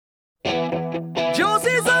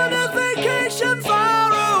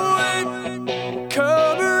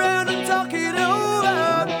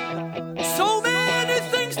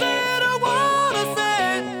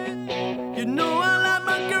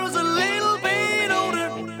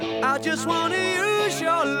just wanna use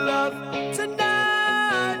your love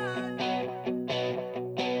tonight.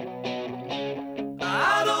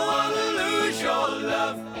 I don't wanna lose your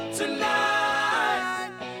love tonight.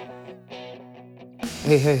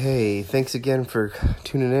 Hey, thanks again for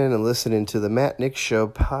tuning in and listening to the Matt Nix Show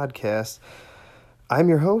podcast. I'm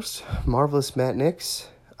your host, Marvelous Matt Nix.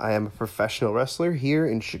 I am a professional wrestler here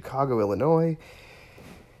in Chicago, Illinois.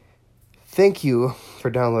 Thank you for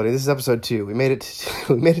downloading. This is episode 2. We made it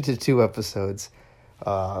to 2 episodes.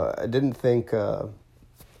 I didn't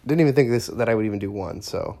even think that I would even do 1,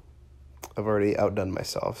 so I've already outdone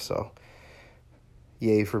myself. So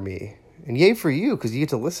yay for me. And yay for you, because you get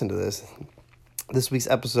to listen to this. This week's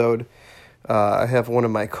episode, I have one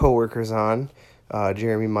of my coworkers on,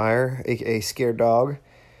 Jeremy Meyer, aka Scared Dog.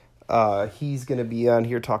 He's going to be on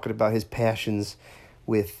here talking about his passions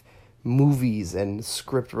with movies and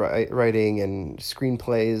script writing and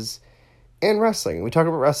screenplays and wrestling. We talk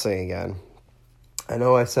about wrestling again. I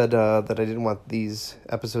know I said that I didn't want these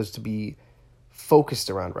episodes to be focused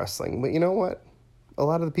around wrestling, but you know what? A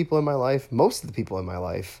lot of the people in my life, most of the people in my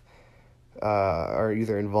life, are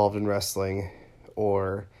either involved in wrestling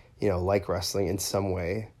or, like wrestling in some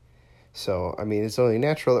way. So, I mean, it's only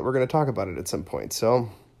natural that we're going to talk about it at some point. So,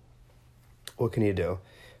 what can you do?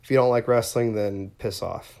 If you don't like wrestling, then piss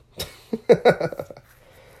off.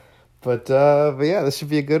 But yeah, this should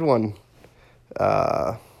be a good one.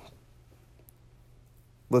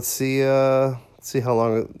 Let's see how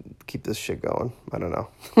long it'll keep this shit going. I don't know.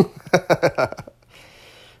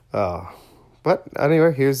 But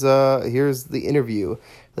anyway, here's the interview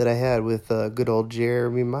that I had with good old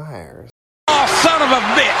Jeremy Myers. Oh, son of a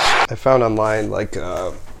bitch! I found online,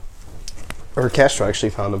 or Castro actually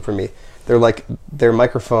found them for me. They're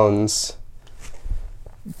microphones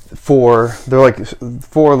for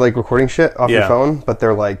recording shit off your phone, but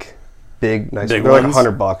they're big, nice. They're ones?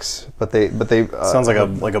 $100, but they sounds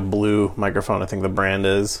like a blue microphone. I think the brand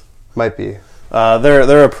is might be.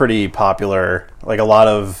 They're a pretty popular. Like a lot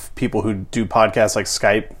of people who do podcasts, like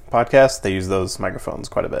Skype podcasts, they use those microphones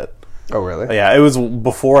quite a bit. Oh, really? But yeah, it was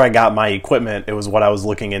before I got my equipment. It was what I was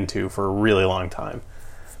looking into for a really long time.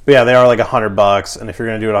 But yeah, they are $100, and if you're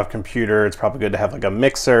gonna do it off computer, it's probably good to have a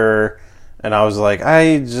mixer. And I was like,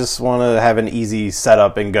 I just want to have an easy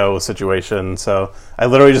setup and go situation. So I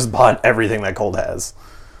literally just bought everything that Colt has.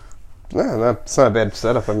 No, it's not a bad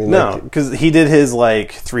setup. I mean, no, because he did his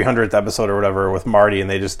 300th episode or whatever with Marty, and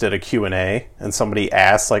they just did a Q&A, and somebody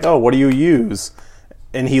asked oh, what do you use?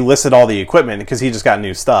 And he listed all the equipment because he just got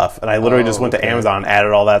new stuff. And I literally just went to Amazon and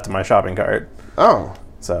added all that to my shopping cart. Oh.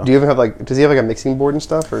 So do you even have does he have a mixing board and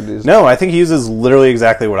stuff, or No, I think he uses literally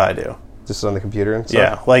exactly what I do. Just on the computer and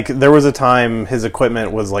stuff? Yeah, there was a time his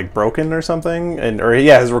equipment was broken or something,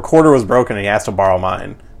 his recorder was broken and he asked to borrow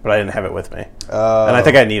mine, but I didn't have it with me. Oh. And I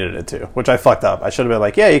think I needed it too, which I fucked up. I should have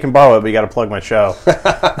been yeah, you can borrow it, but you got to plug my show.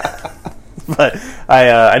 But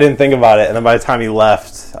I didn't think about it, and then by the time he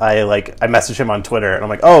left, I messaged him on Twitter, and I'm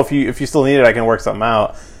like, oh, if you still need it, I can work something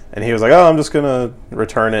out. And he was like, oh, I'm just gonna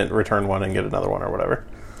return one and get another one or whatever.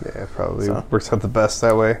 Yeah, probably works out the best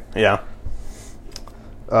that way. Yeah.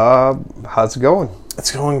 How's it going?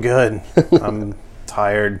 It's going good. I'm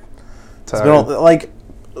tired. It's been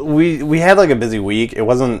we had a busy week. It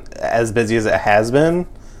wasn't as busy as it has been.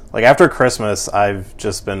 After Christmas, I've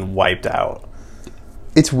just been wiped out.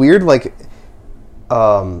 It's weird,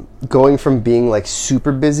 going from being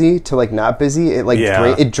super busy to not busy.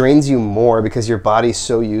 It drains you more because your body's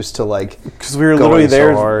so used to because we were literally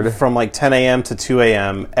there from 10 a.m. to 2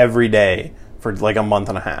 a.m. every day for a month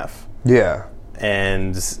and a half. Yeah.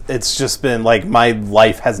 And it's just been my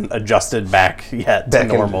life hasn't adjusted back yet to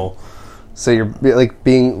normal. So you're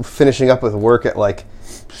finishing up with work at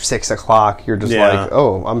 6 o'clock. You're just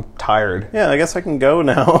oh, I'm tired. Yeah, I guess I can go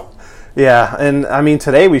now. Yeah, and I mean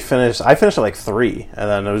today I finished at 3, and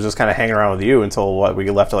then it was just kind of hanging around with you until we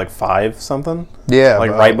left at 5 something. Yeah,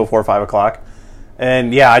 right before 5 o'clock.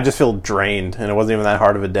 And yeah, I just feel drained, and it wasn't even that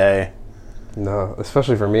hard of a day. No,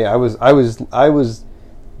 especially for me. I was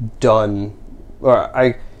done. Or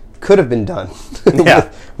I could have been done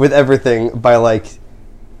with everything by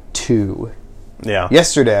 2. Yeah.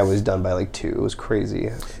 Yesterday I was done by 2. It was crazy.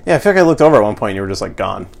 Yeah, I feel like I looked over at one point and you were just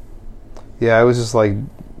gone. Yeah, I was just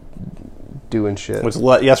doing shit. Which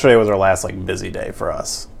yesterday was our last busy day for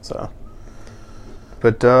us. So.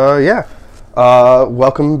 But yeah,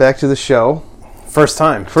 welcome back to the show. First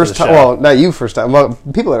time. Well, not you first time. Well,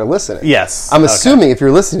 people that are listening. Yes. I'm assuming if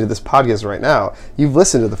you're listening to this podcast right now, you've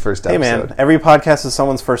listened to the first episode. Hey, man. Every podcast is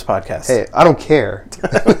someone's first podcast. Hey, I don't care.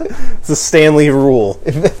 It's a Stanley rule.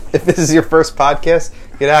 If this is your first podcast,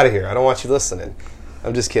 get out of here. I don't want you listening.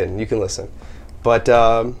 I'm just kidding. You can listen. But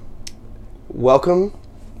welcome,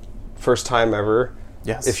 first time ever.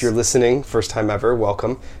 Yes. If you're listening, first time ever,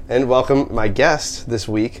 welcome. And welcome my guest this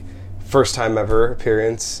week, first time ever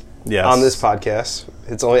appearance on this podcast.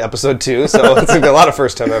 It's only episode 2, so it's going to be a lot of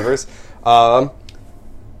first time evers.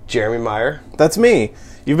 Jeremy Meyer. That's me.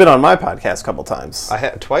 You've been on my podcast a couple times. I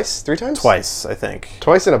had twice? 3 times? Twice, I think.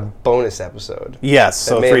 Twice in a bonus episode. Yes,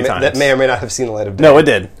 so 3 times. That may or may not have seen the light of day. No, it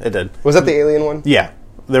did. It did. Was that the alien one? Yeah.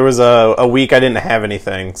 There was a week I didn't have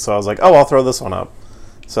anything, so I was like, oh, I'll throw this one up.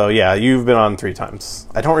 So, yeah, you've been on 3 times.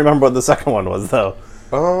 I don't remember what the second one was, though.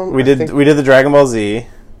 We did the Dragon Ball Z,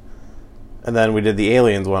 and then we did the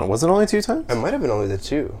Aliens one. Was it only 2 times? It might have been only the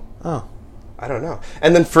 2. Oh. I don't know.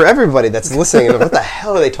 And then for everybody that's listening, what the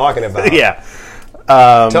hell are they talking about? Yeah.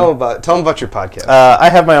 Tell them about your podcast. I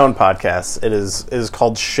have my own podcast. It is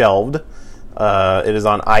called Shelved. It is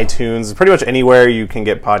on iTunes. Pretty much anywhere you can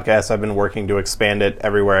get podcasts. I've been working to expand it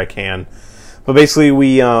everywhere I can. But basically,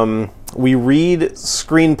 we read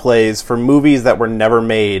screenplays for movies that were never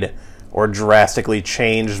made or drastically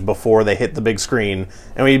changed before they hit the big screen,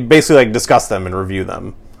 and we basically discuss them and review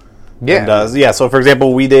them. Yeah. And, so for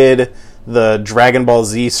example, we did the Dragon Ball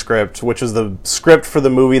Z script, which is the script for the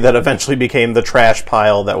movie that eventually became the trash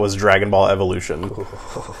pile that was Dragon Ball Evolution.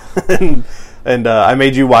 and I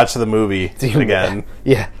made you watch the movie again.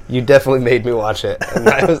 Yeah, you definitely made me watch it. And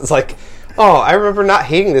I was like, oh, I remember not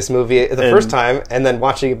hating this movie the first time, and then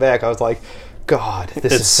watching it back, I was like, God,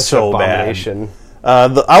 this is such an abomination.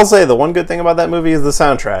 I'll say the one good thing about that movie is the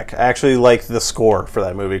soundtrack. I actually like the score for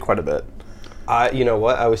that movie quite a bit. You know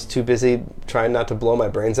what? I was too busy trying not to blow my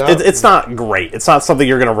brains out. It's not great. It's not something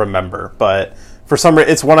you're going to remember, but for some reason,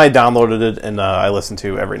 it's one I downloaded it and I listen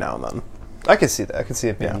to every now and then. I can see that. I can see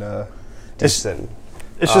it being decent.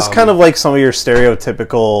 It's just kind of like some of your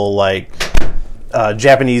stereotypical,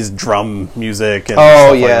 Japanese drum music. And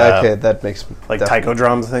stuff like that. Okay, that makes taiko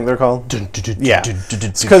drums, I think they're called. Yeah,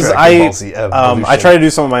 because I try to do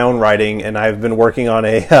some of my own writing, and I've been working on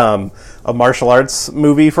a martial arts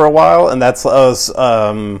movie for a while, and that's a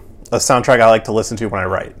soundtrack I like to listen to when I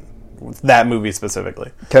write. That movie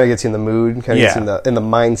specifically kind of gets you in the mood, kind of gets you in the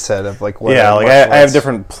mindset of what. Yeah, I have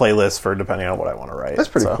different playlists for depending on what I want to write. That's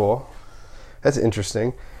pretty cool. That's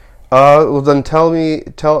interesting. Well, then tell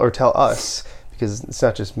us. Because it's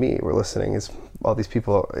not just me we're listening, it's all these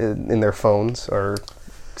people in their phones or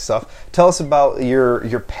stuff. Tell us about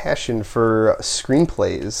your passion for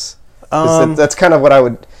screenplays. That's kind of what I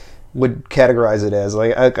would categorize it as.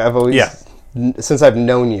 I've always, since I've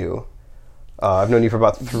known you for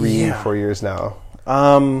about 3-4 years now.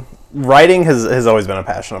 Writing has always been a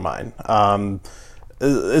passion of mine.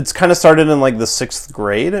 It's kind of started in the 6th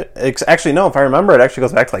grade. Actually, no, if I remember, it actually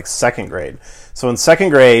goes back to 2nd grade. So in 2nd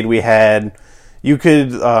grade, we had... You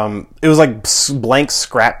could, it was blank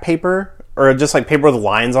scrap paper, or just paper with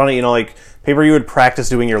lines on it, paper you would practice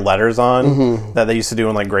doing your letters on, that they used to do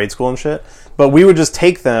in grade school and shit. But we would just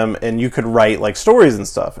take them, and you could write stories and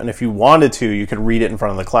stuff. And if you wanted to, you could read it in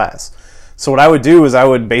front of the class. So what I would do is I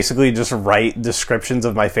would basically just write descriptions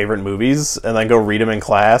of my favorite movies, and then go read them in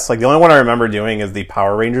class. The only one I remember doing is the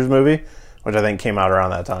Power Rangers movie, which I think came out around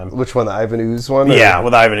that time. Which one, the Ivan Ooze one? Yeah,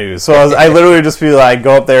 with Ivan Ooze. So I literally would just be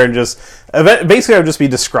go up there and basically I would just be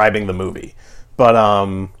describing the movie. But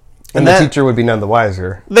and the teacher would be none the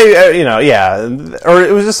wiser. They, or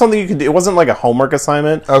it was just something you could do. It wasn't a homework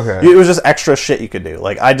assignment. Okay. It was just extra shit you could do.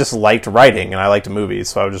 I just liked writing and I liked movies,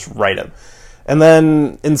 so I would just write them. And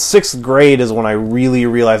then in 6th grade is when I really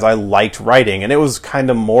realized I liked writing, and it was kind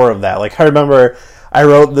of more of that. I remember I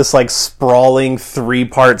wrote this sprawling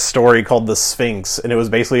 3-part story called The Sphinx, and it was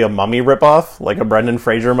basically a mummy ripoff, a Brendan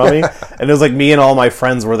Fraser mummy. And it was me and all my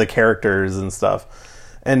friends were the characters and stuff.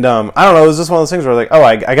 And I don't know, it was just one of those things where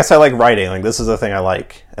I guess I like writing. This is a thing I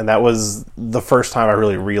like. And that was the first time I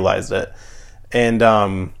really realized it. And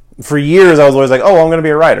for years I was always I'm going to be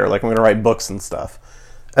a writer. I'm going to write books and stuff.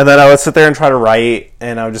 And then I would sit there and try to write,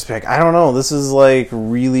 and I would just be I don't know, this is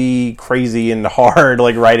really crazy and hard,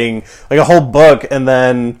 writing a whole book. And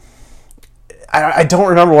then I don't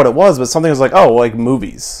remember what it was, but something was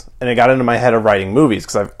movies. And it got into my head of writing movies,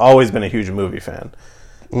 because I've always been a huge movie fan.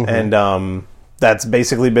 Mm-hmm. And that's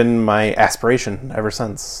basically been my aspiration ever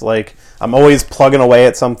since. I'm always plugging away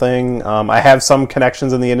at something. I have some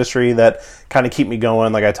connections in the industry that kind of keep me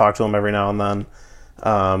going. I talk to them every now and then.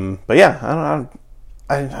 But yeah,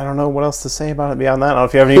 I don't know what else to say about it beyond that. I don't know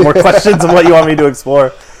if you have any more questions of what you want me to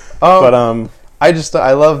explore.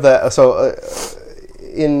 I love that. So,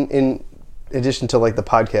 in addition to the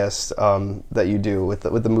podcast that you do with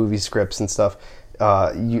the movie scripts and stuff,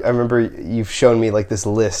 I remember you've shown me this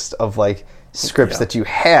list of scripts that you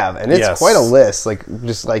have, and it's quite a list.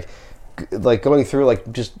 Just going through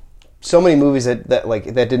just so many movies that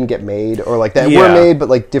didn't get made, or like that Yeah. were made but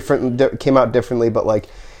like came out differently, but like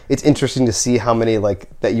it's interesting to see how many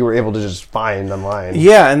like that you were able to just find online.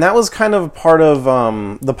 Yeah, and that was kind of part of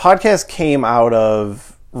the podcast came out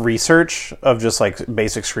of research of just like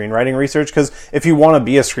basic screenwriting research, because if you want to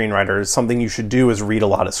be a screenwriter, something you should do is read a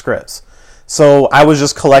lot of scripts. So I was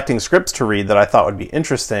just collecting scripts to read that I thought would be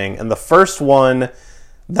interesting, and the first one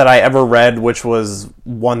that I ever read, which was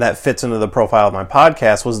one that fits into the profile of my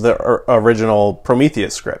podcast, was the original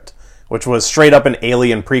Prometheus script, which was straight up an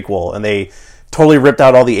Alien prequel, and they totally ripped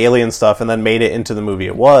out all the Alien stuff and then made it into the movie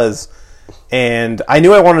it was. And I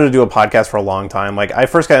knew I wanted to do a podcast for a long time. Like, I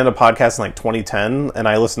first got into podcasts in like 2010, and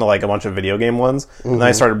I listened to like a bunch of video game ones, and then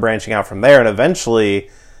I started branching out from there, and eventually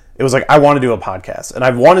it was like, I want to do a podcast, and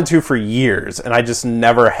I've wanted to for years, and I just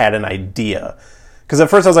never had an idea. Because at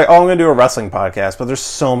first I was like, oh, I'm going to do a wrestling podcast, but there's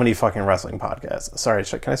so many fucking wrestling podcasts. Sorry,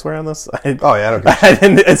 can I swear on this? Oh, yeah, I don't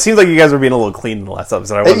care. It seems like you guys were being a little clean in the last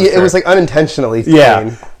episode. It was like unintentionally clean.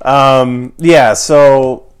 Yeah.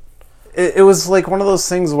 So it was like one of those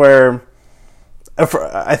things where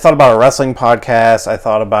I thought about a wrestling podcast. I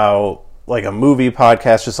thought about like a movie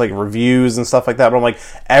podcast, just like reviews and stuff like that. But I'm like,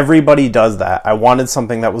 everybody does that. I wanted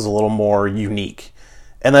something that was a little more unique.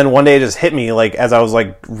 And then one day it just hit me, like, as I was,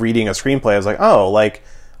 like, reading a screenplay, I was like, oh, like,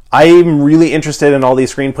 I'm really interested in all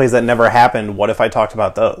these screenplays that never happened. What if I talked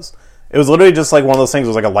about those? It was literally just, like, one of those things, it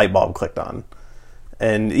was like a light bulb clicked on.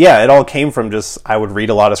 And, yeah, it all came from just, I would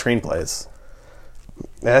read a lot of screenplays.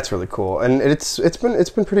 Yeah, that's really cool, and it's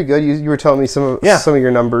been pretty good. You were telling me some of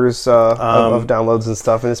your numbers of downloads and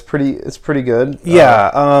stuff, and it's pretty good.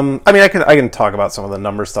 Yeah, I mean, I can talk about some of the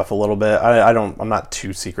number stuff a little bit. I'm not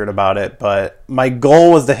too secret about it, but my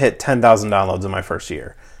goal was to hit 10,000 downloads in my first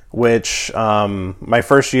year, which my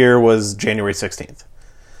first year was January 16th.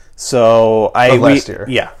 So last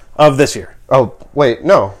year, of this year. Oh wait,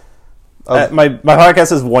 no. My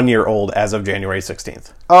podcast is 1 year old as of January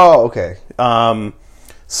 16th. Oh, okay.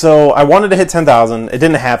 So I wanted to hit 10,000. It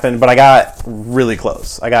didn't happen, but I got really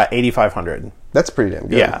close. I got 8,500. That's pretty damn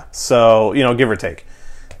good. Yeah. So, give or take.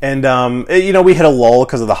 And, we hit a lull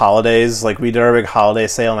because of the holidays. Like, we did our big holiday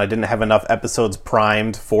sale, and I didn't have enough episodes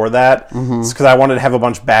primed for that. Because I wanted to have a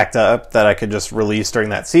bunch backed up that I could just release during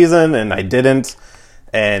that season, and I didn't.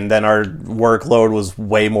 And then our workload was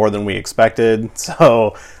way more than we expected.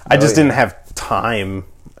 So I just didn't have time.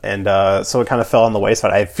 And so it kind of fell on the wayside.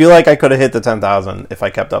 I feel like I could have hit the 10,000 if I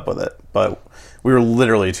kept up with it, but we were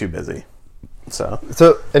literally too busy. So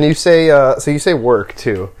and you say you say work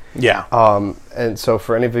too. Yeah. And so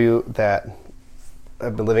for any of you that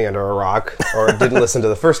have been living under a rock or didn't listen to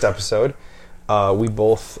the first episode, we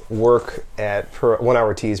both work at 1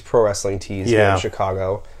 Hour Tees, Pro Wrestling Tees here in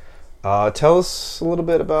Chicago. Tell us a little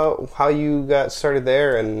bit about how you got started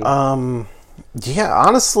there and. Yeah,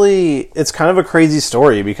 honestly, it's kind of a crazy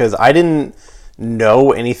story because I didn't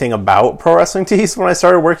know anything about Pro Wrestling Tees when I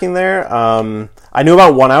started working there. I knew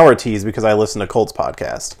about 1 Hour Tees because I listened to Colt's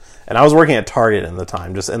podcast. And I was working at Target in the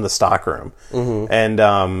time, just in the stock room. And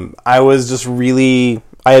I was just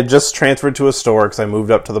I had just transferred to a store because I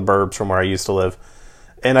moved up to the burbs from where I used to live.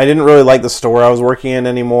 And I didn't really like the store I was working in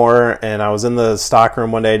anymore. And I was in the stock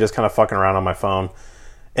room one day just kind of fucking around on my phone.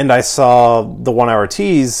 And I saw the 1 Hour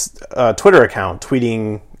Tees Twitter account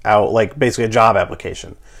tweeting out like basically a job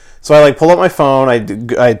application. So I like pulled up my phone.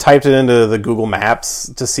 I typed it into the Google Maps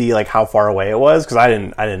to see like how far away it was because I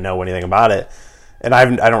didn't know anything about it. And I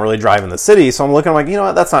don't really drive in the city, so I'm looking. I'm like, you know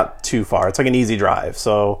what? That's not too far. It's like an easy drive.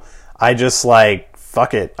 So I just like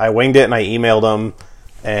fuck it. I winged it and I emailed them,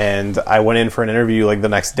 and I went in for an interview like the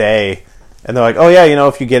next day. And they're like, oh, yeah,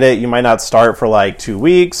 if you get it, you might not start for like 2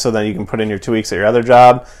 weeks, so then you can put in your 2 weeks at your other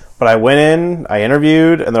job. But I went in, I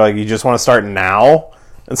interviewed, and they're like, you just want to start now?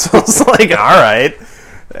 And so I was like, all right.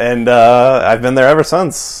 And I've been there ever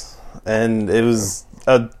since. And it was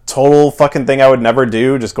a total fucking thing I would never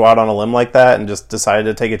do, just go out on a limb like that, and just decided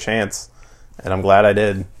to take a chance. And I'm glad I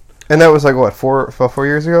did. And that was like, what, 4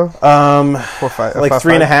 years ago? 4 or 5? Like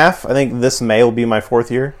 3.5. I think this May will be my 4th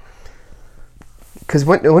year. Because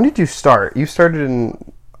when did you start? You started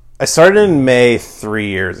in... I started in May 3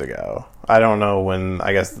 years ago. I don't know when.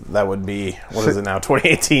 I guess that would be... What is it now?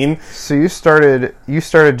 2018? So you started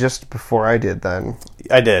just before I did then.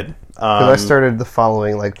 I did. Because I started the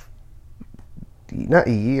following, like... Not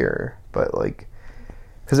a year, but like...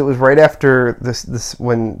 Because it was right after it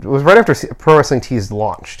was right after Pro Wrestling Tees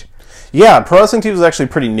launched. Yeah, Pro Wrestling Tees was actually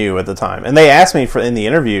pretty new at the time. And they asked me in the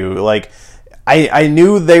interview, like... I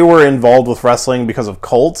knew they were involved with wrestling because of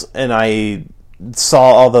Colt, and I saw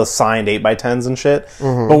all the signed 8x10s and shit.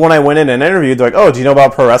 But when I went in and interviewed, they're like, oh, do you know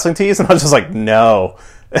about Pro Wrestling Tees? And I was just like, no.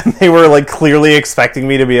 and they were like clearly expecting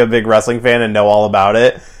me to be a big wrestling fan and know all about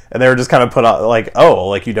it, and they were just kind of put out like, oh,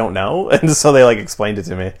 like you don't know, and so they like explained it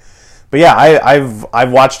to me. But yeah,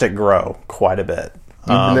 I've watched it grow quite a bit. You've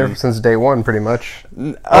been there since day one, pretty much.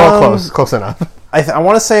 Close enough. I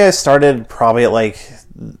want to say I started probably at like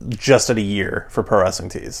just at a year for Pro Wrestling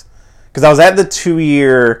Tees, because I was at the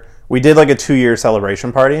 2-year. We did like a 2-year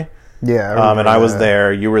celebration party. Yeah, and I was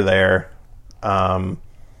there. You were there.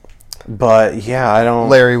 But yeah, I don't.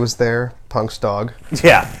 Larry was there. Punk's dog.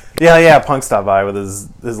 Yeah. Punk stopped by with his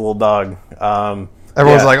little dog.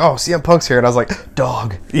 Everyone's like, "Oh, CM Punk's here," and I was like,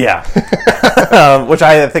 "Dog." Yeah. Which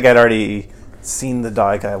I think I'd already seen the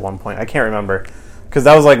dog at one point. I can't remember, because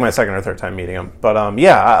that was like my second or third time meeting him. But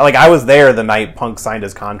I was there the night Punk signed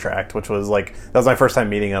his contract, which was like that was my first time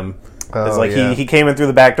meeting him. It's like he came in through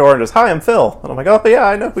the back door and just, "Hi, I'm Phil," and I'm like, "Oh yeah,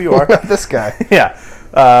 I know who you are." This guy. Yeah.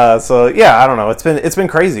 So yeah, I don't know. It's been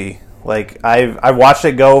crazy. Like I've watched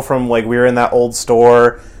it go from like we were in that old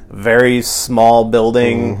store, very small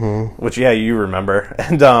building, which you remember,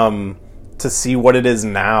 and to see what it is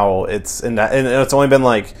now. And it's only been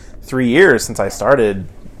like 3 years since I started,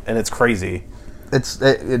 and it's crazy.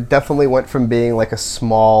 It definitely went from being like a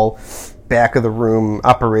small back of the room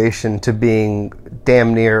operation to being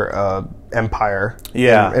damn near empire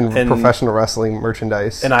in professional wrestling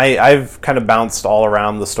merchandise. And I've kind of bounced all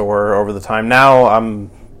around the store over the time. Now I'm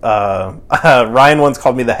Ryan once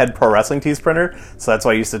called me the head Pro Wrestling Tees printer, so that's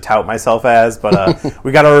what I used to tout myself as, but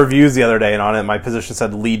we got our reviews the other day, and on it my position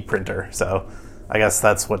said lead printer, so I guess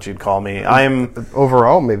that's what you'd call me. I'm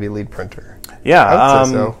overall maybe lead printer. Yeah, I would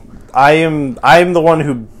say so. I'm the one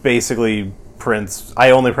who basically prints.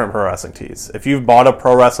 I only print Pro Wrestling Tees. If you've bought a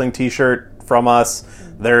Pro Wrestling T-shirt from us,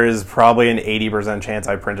 there is probably an 80% chance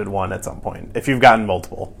I printed one at some point, if you've gotten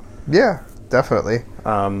multiple. Yeah, definitely.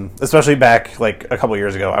 Especially back like a couple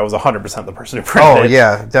years ago, I was 100% the person who printed it. Oh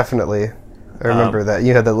yeah, definitely. I remember that.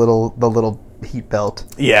 You had the little heat belt.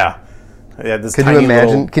 Yeah. This could you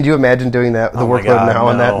imagine? Could you imagine doing that? The workload now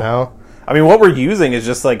on that now. I mean, what we're using is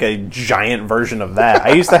just like a giant version of that.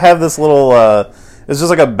 I used to have this little. It's just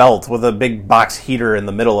like a belt with a big box heater in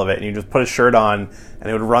the middle of it, and you just put a shirt on, and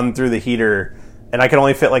it would run through the heater. And I could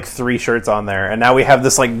only fit like 3 shirts on there, and now we have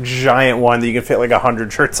this like giant one that you can fit like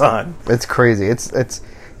 100 shirts on. It's crazy. It's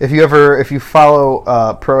if you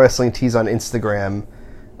follow Pro Wrestling Tees on Instagram,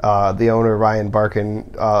 the owner Ryan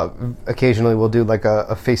Barkin occasionally will do like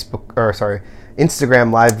a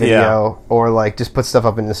Instagram live video, or like just put stuff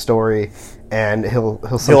up in the story, and he'll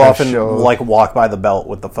often show, like walk by the belt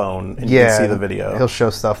with the phone and you can see the video. He'll show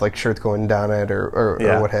stuff like shirts going down it or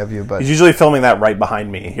what have you. But he's usually filming that right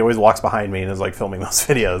behind me. He always walks behind me and is like filming those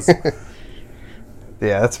videos.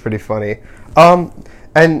 Yeah, that's pretty funny.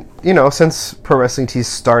 And since Pro Wrestling Tees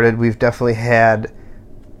started, we've definitely had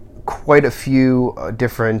quite a few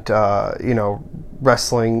different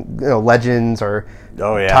wrestling legends or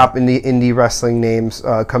top indie wrestling names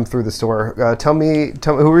come through the store. Tell me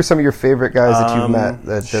who are some of your favorite guys that you've met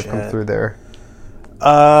that have come through there?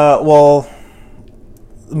 Well,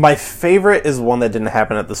 my favorite is one that didn't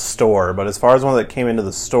happen at the store, but as far as one that came into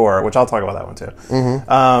the store, which I'll talk about that one too.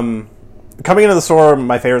 Mm-hmm. Coming into the store,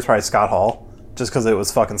 my favorite is probably Scott Hall, just because it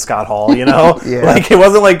was fucking Scott Hall, Yeah. Like, it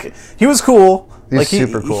wasn't like, he was cool. He's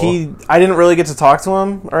super cool. I didn't really get to talk to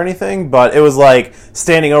him or anything, but it was like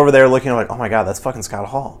standing over there looking like, oh my god, that's fucking Scott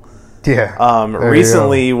Hall. Yeah.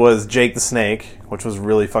 Recently was Jake the Snake, which was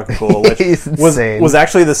really fucking cool. Which He's insane. was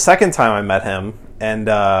actually the second time I met him, and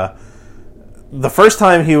the first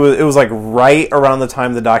time it was like right around the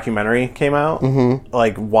time the documentary came out,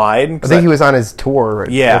 like wide. I think he was on his tour. Right?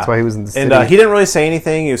 Yeah, that's why he was in the city. And he didn't really say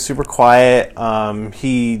anything. He was super quiet.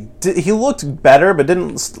 He looked better, but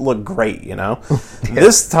didn't look great. Yeah.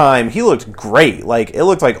 This time he looked great. Like, it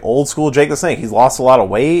looked like old school Jake the Snake. He's lost a lot of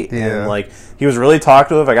weight, and like he was really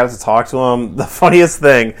talkative. I got to talk to him. The funniest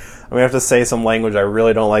thing, I'm gonna have to say some language I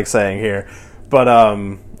really don't like saying here, but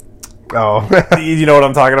Oh, you know what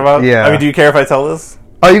I'm talking about? Yeah. I mean, do you care if I tell this?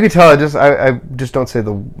 Oh, you can tell. I just don't say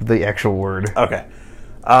the actual word. Okay.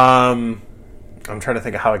 I'm trying to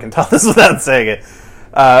think of how I can tell this without saying it.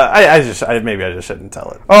 Maybe I just shouldn't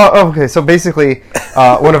tell it. Oh, okay. So basically,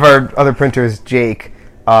 one of our other printers, Jake,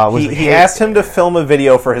 he asked him to film a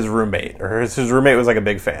video for his roommate, or his roommate was like a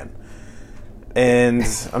big fan. And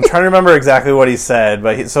I'm trying to remember exactly what he said,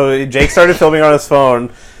 but so Jake started filming on his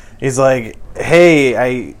phone. He's like,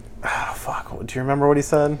 "Hey, fuck. Do you remember what he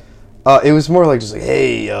said?" It was more like just like,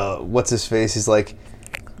 "Hey, what's his face?" He's like,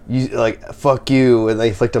 "You like fuck you," and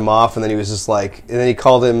they flicked him off, and then he was just like, and then he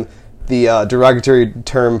called him the derogatory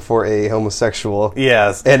term for a homosexual.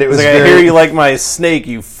 Yes, and it was like, very... I hear you like my snake,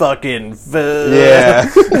 you fucking yeah.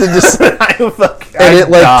 just I fucking And it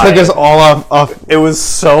like died. took us all off. It was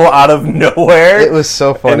so out of nowhere. It was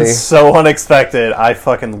so funny. and so unexpected. I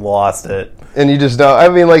fucking lost it. And you just know. I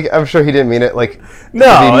mean, like, I'm sure he didn't mean it. Like, No,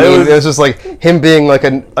 to be it mean. was- It was just like him being like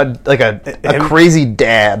a crazy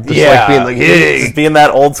dad. Just like being like, hey. just being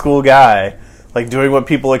that old school guy, like doing what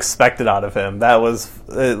people expected out of him. That was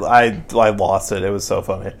I lost it. It was so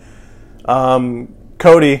funny.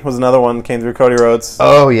 Cody was another one. Came through Cody Rhodes.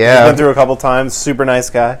 Oh yeah. Been through a couple times. Super nice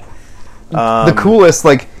guy. The coolest.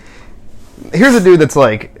 Like, here's a dude that's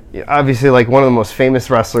like. Obviously, like one of the most famous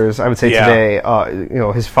wrestlers, I would say Yeah. today. You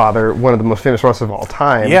know, his father, one of the most famous wrestlers of all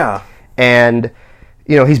time. Yeah. And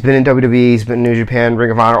you know, he's been in WWE, he's been in New Japan,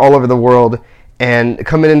 Ring of Honor, all over the world. And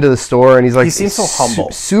coming into the store, and he's like, He seems so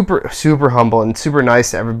humble. super humble, and super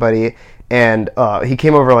nice to everybody. And he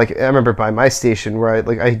came over, like, I remember by my station where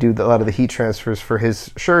I do a lot of the heat transfers for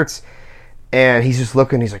his shirts. And he's just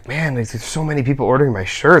looking, he's like, man, there's so many people ordering my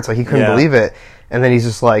shirts. Like, he couldn't Yeah. believe it. And then he's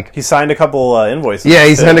just like, He signed a couple invoices. yeah, he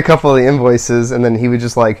too. sent a couple of the invoices, and then he would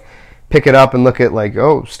just like pick it up and look at like,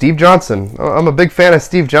 oh, Steve Johnson. Oh, I'm a big fan of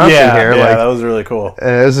Steve Johnson here. Yeah, Like, that was really cool.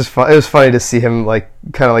 it was just fun. It was funny to see him like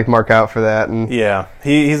kind of like mark out for that. And Yeah,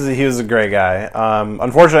 he was a great guy.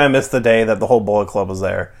 Unfortunately, I missed the day that the whole Bullet Club was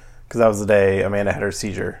there because that was the day Amanda had her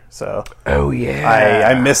seizure. So oh yeah,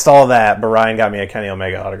 I missed all that, but Ryan got me a Kenny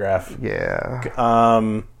Omega autograph. yeah,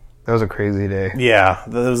 that was a crazy day. Yeah,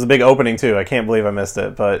 there was a big opening too. I can't believe I missed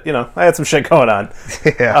it, but you know, I had some shit going on.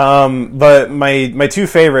 Yeah. But my two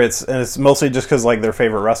favorites, and it's mostly just because like they're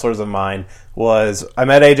favorite wrestlers of mine, was I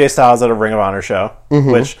met AJ Styles at a Ring of Honor show,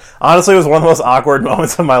 which honestly was one of the most awkward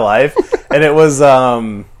moments of my life, and it was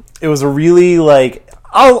a really like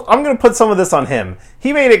I'm gonna put some of this on him.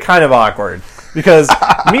 He made it kind of awkward because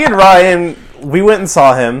me and Ryan. We went and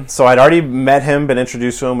saw him, so I'd already met him, been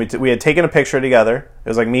introduced to him. We had taken a picture together. It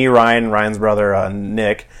was like me, Ryan, Ryan's brother,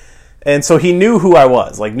 Nick. And so he knew who I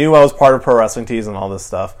was, like knew I was part of Pro Wrestling Tees and all this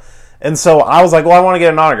stuff. And so I was like, well, I want to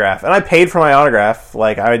get an autograph. And I paid for my autograph.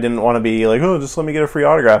 Like, I didn't want to be like, oh, just let me get a free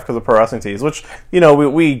autograph because of Pro Wrestling Tees, which, you know,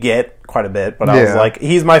 we get quite a bit. But I was Yeah. like,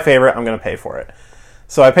 he's my favorite. I'm going to pay for it.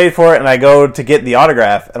 So I paid for it, and I go to get the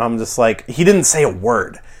autograph, and I'm just like, he didn't say a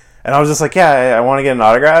word. And I was just like, yeah, I want to get an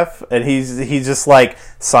autograph. And he just like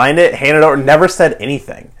signed it, handed it over, never said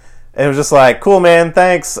anything. And it was just like, cool, man,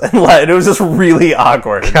 thanks. And it was just really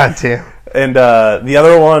awkward. God damn. And the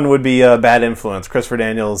other one would be Bad Influence, Christopher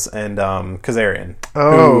Daniels and Kazarian.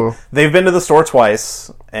 Oh. Who, they've been to the store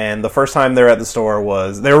twice, and the first time they were at the store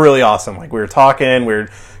they were really awesome. Like, we were talking, we were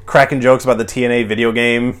cracking jokes about the TNA video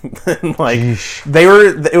game. And, like,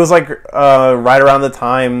 it was like right around the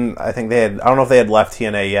time, I think I don't know if they had left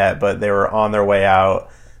TNA yet, but they were on their way out.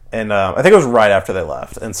 And I think it was right after they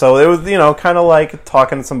left. And so it was, you know, kind of like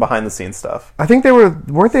talking some behind the scenes stuff. I think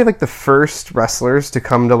weren't they like the first wrestlers to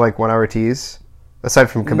come to like 1 Hour Tees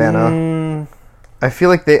aside from Cabana? I feel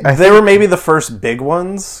like They were maybe the first big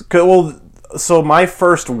ones. Well, so my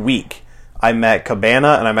first week, I met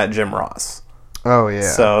Cabana and I met Jim Ross. Oh yeah.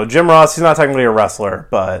 So Jim Ross, he's not technically a wrestler,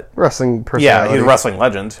 but wrestling personality. yeah, he's a wrestling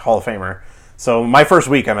legend, Hall of Famer. So my first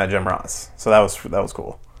week, I met Jim Ross. So that was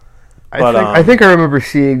cool. But, I think I remember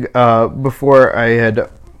seeing before I had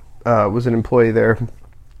was an employee there.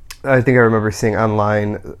 I think I remember seeing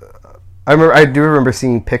online. I do remember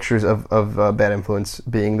seeing pictures of Bad Influence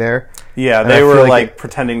being there. Yeah, And they I were feel like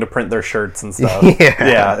pretending to print their shirts and stuff.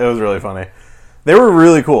 Yeah. It was really funny. They were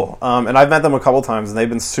really cool, and I've met them a couple times, and they've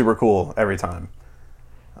been super cool every time.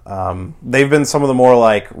 They've been some of the more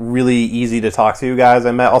like really easy to talk to guys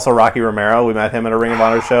I met. Also, Rocky Romero, we met him at a Ring of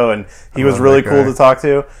Honor show, and he was really that cool guy. to talk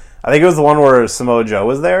to. I think it was the one where Samoa Joe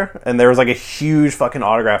was there, and there was like a huge fucking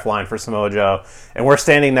autograph line for Samoa Joe, and we're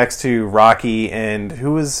standing next to Rocky and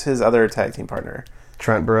who was his other tag team partner?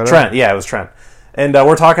 Trent Beretta. Trent, yeah, it was Trent. And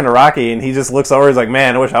we're talking to Rocky, and he just looks over. He's like,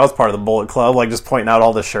 "Man, I wish I was part of the Bullet Club." Like, just pointing out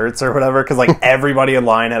all the shirts or whatever, because like everybody in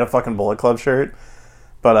line had a fucking Bullet Club shirt.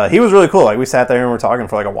 But he was really cool. Like, we sat there and we were talking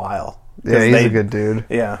for like a while. Yeah, he's a good dude.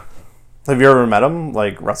 Yeah. Have you ever met him?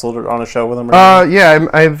 Like, wrestled on a show with him? Or Yeah,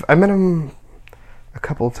 I met him a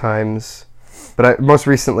couple times, but most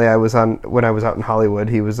recently when I was out in Hollywood.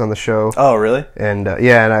 He was on the show. Oh, really? And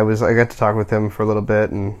and I got to talk with him for a little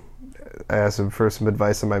bit, and I asked him for some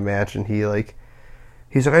advice on my match, and he's like,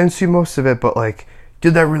 I didn't see most of it, but like,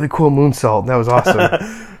 did that really cool moonsault, and that was awesome.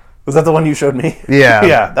 Was that the one you showed me? Yeah.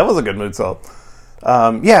 Yeah, that was a good moonsault.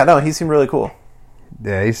 Yeah, no, he seemed really cool.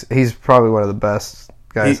 Yeah, he's probably one of the best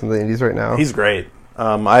guys in the indies right now. He's great.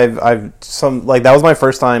 I've some like that was my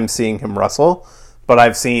first time seeing him wrestle, but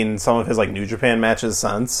I've seen some of his like New Japan matches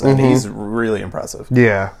since, and he's really impressive.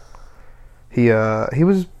 Yeah, he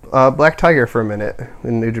was Black Tiger for a minute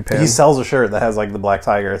in New Japan. He sells a shirt that has like the Black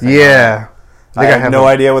Tiger thing. Yeah, I had no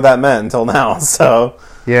idea what that meant until now. So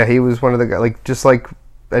yeah, he was one of the guys, like just like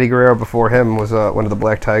Eddie Guerrero before him was one of the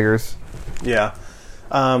Black Tigers. Yeah.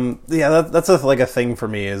 That's a thing for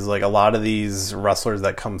me is like a lot of these wrestlers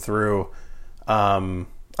that come through.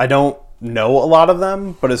 I don't know a lot of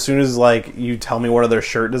them, but as soon as like you tell me what are their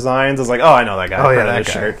shirt designs, I was like, oh, I know that guy. Oh yeah, that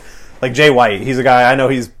guy. Shirt. Like Jay White, he's a guy I know.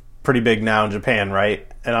 He's pretty big now in Japan, right?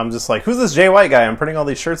 And I'm just like, who's this Jay White guy I'm printing all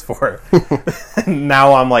these shirts for?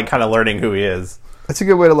 Now I'm like kind of learning who he is. That's a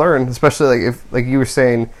good way to learn, especially like if like you were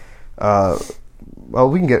saying. Well,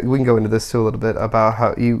 we can go into this too a little bit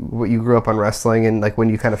about what you grew up on wrestling and like when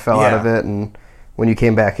you kind of fell out of it and when you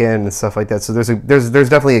came back in and stuff like that. So there's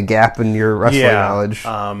definitely a gap in your wrestling knowledge.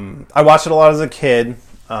 I watched it a lot as a kid.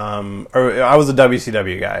 Or I was a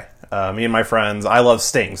WCW guy. Me and my friends. I love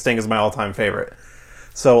Sting. Sting is my all-time favorite.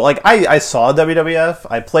 So like I saw WWF.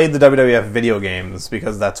 I played the WWF video games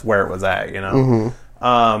because that's where it was at. You know.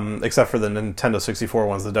 Mm-hmm. Except for the Nintendo 64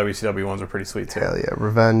 ones, the WCW ones are pretty sweet too. Hell yeah,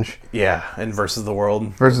 Revenge. Yeah, and Versus the World.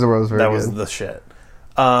 Versus the World was very good. That was the shit.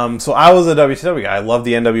 So I was a WCW guy. I loved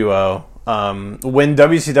the NWO. When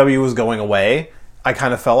WCW was going away, I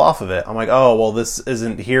kind of fell off of it. I'm like, oh, well, this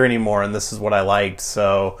isn't here anymore, and this is what I liked.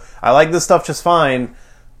 So I like this stuff just fine,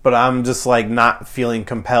 but I'm just like not feeling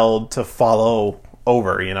compelled to follow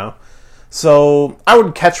over, you know? So I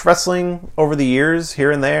would catch wrestling over the years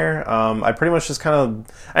here and there. I pretty much just kind of,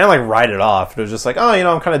 I didn't like write it off. It was just like, oh, you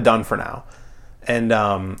know, I'm kind of done for now. And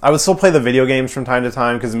I would still play the video games from time to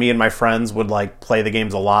time because me and my friends would like play the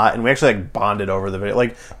games a lot, and we actually like bonded over the video.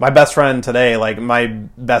 Like my best friend today, like my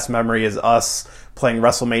best memory is us playing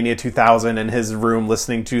WrestleMania 2000 in his room,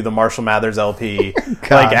 listening to the Marshall Mathers LP,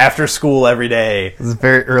 like after school every day. It was a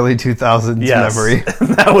very early 2000s memory.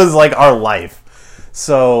 That was like our life.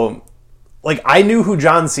 So. Like, I knew who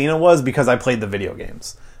John Cena was because I played the video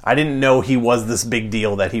games. I didn't know he was this big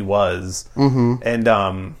deal that he was. Mm-hmm.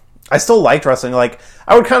 And I still liked wrestling. Like,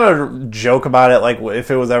 I would kind of joke about it, like, if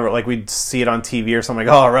it was ever, like, we'd see it on TV or something,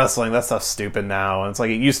 like, oh, wrestling, that stuff's stupid now. And it's like,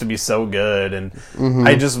 it used to be so good. And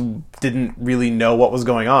I just didn't really know what was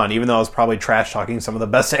going on, even though I was probably trash-talking some of the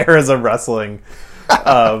best eras of wrestling.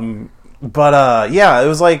 But it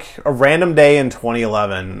was like a random day in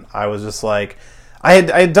 2011. I was just like... I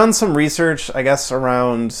had done some research, I guess,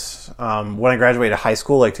 around when I graduated high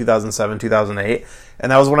school, like 2007, 2008.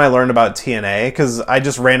 And that was when I learned about TNA, because I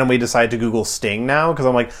just randomly decided to Google Sting now, because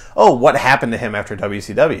I'm like, oh, what happened to him after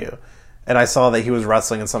WCW? And I saw that he was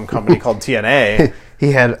wrestling in some company called TNA.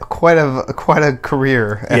 He had quite a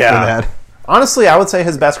career after that. Honestly, I would say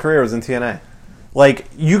his best career was in TNA. Like,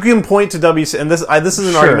 you can point to WCW, and this is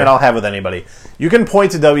an argument I'll have with anybody. You can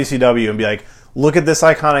point to WCW and be like, look at this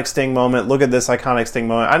iconic Sting moment. Look at this iconic Sting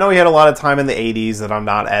moment. I know he had a lot of time in the 80s that I'm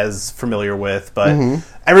not as familiar with, but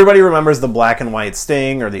everybody remembers the black and white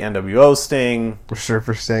Sting or the NWO Sting.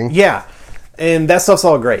 Surfer Sting. Yeah. And that stuff's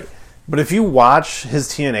all great. But if you watch his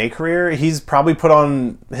TNA career, he's probably put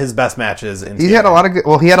on his best matches in TNA. He had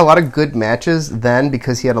a lot of good matches then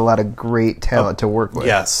because he had a lot of great talent to work with.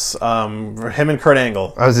 Yes. Him and Kurt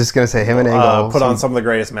Angle. I was just going to say him and Angle. Put on some of the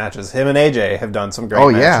greatest matches. Him and AJ have done some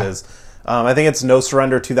great matches. Yeah. I think it's No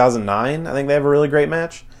Surrender 2009. I think they have a really great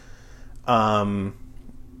match. And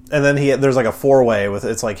then there's like a four-way with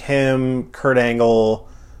it's like him, Kurt Angle,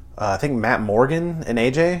 I think Matt Morgan and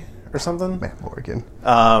AJ or something. Matt Morgan.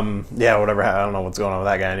 Whatever. I don't know what's going on with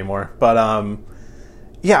that guy anymore. But I don't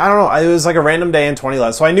know. It was like a random day in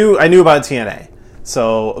 2011. So I knew about TNA.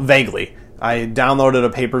 So vaguely. I downloaded a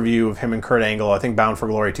pay-per-view of him and Kurt Angle, I think Bound for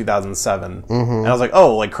Glory 2007. And I was like,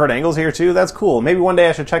 oh, like Kurt Angle's here too? That's cool. Maybe one day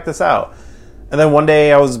I should check this out. And then one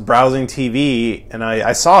day I was browsing TV, and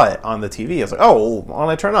I saw it on the TV. I was like, oh, why don't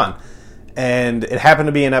I turn on? And it happened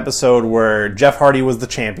to be an episode where Jeff Hardy was the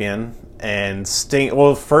champion, and Sting...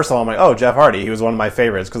 Well, first of all, I'm like, oh, Jeff Hardy. He was one of my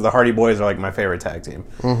favorites, because the Hardy Boys are like my favorite tag team.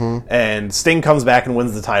 And Sting comes back and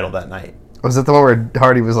wins the title that night. Was that the one where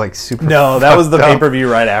Hardy was like super? No, that was the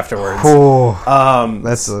pay-per-view right afterwards. So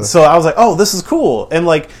I was like, oh, this is cool. And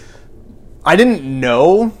like, I didn't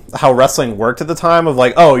know how wrestling worked at the time of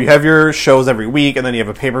like, oh, you have your shows every week and then you have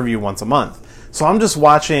a pay-per-view once a month. So I'm just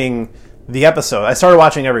watching the episode. I started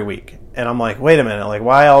watching every week. And I'm like, wait a minute, like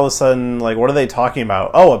why all of a sudden, like what are they talking about?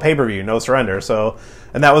 Oh, a pay-per-view, No Surrender. So,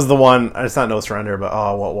 and that was the one, it's not No Surrender, but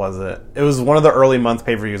what was it? It was one of the early month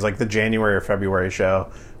pay-per-views, like the January or February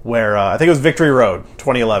show. Where I think it was Victory Road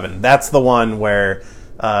 2011. That's the one where,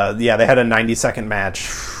 they had a 90-second match.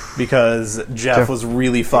 because Jeff was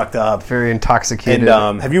really fucked up. Very intoxicated.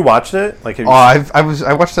 And have you watched it? Like, have you,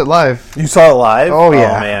 I watched it live. you saw it live? Oh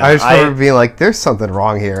yeah, man. I just remember being like, "There's something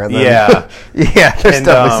wrong here." And then, Yeah. yeah, there's And,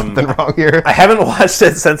 definitely something wrong here. I haven't watched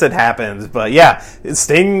it since it happened, but yeah,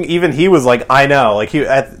 Sting, even he was like, I know, like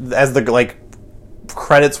as the like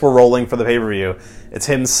credits were rolling for the pay-per-view, it's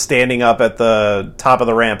him standing up at the top of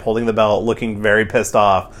the ramp holding the belt, looking very pissed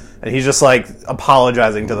off, and he's just like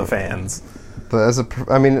apologizing to the fans. But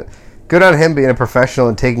I mean, good on him being a professional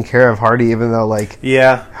and taking care of Hardy, even though like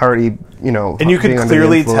Hardy, and you could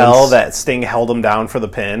clearly tell that Sting held him down for the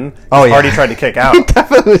pin. Oh yeah, Hardy tried to kick out. He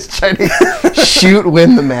definitely was trying to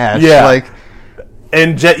win the match. Yeah, like.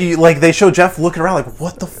 And they show Jeff looking around like,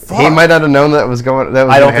 what the fuck? He might not have known that was going. That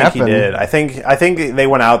was. I don't think he did. I think they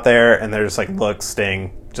went out there and they're just like, look,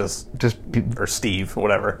 Sting, or Steve,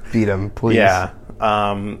 whatever, beat him, please. Yeah.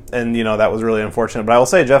 And that was really unfortunate. But I will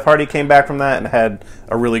say Jeff Hardy came back from that and had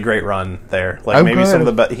a really great run there. Like maybe some of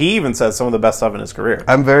the best. He even says some of the best stuff in his career.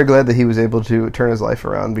 I'm very glad that he was able to turn his life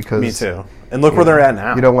around because me too. And look where they're at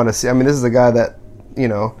now. You don't want to see. I mean, this is a guy that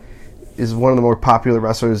is one of the more popular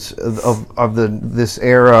wrestlers of this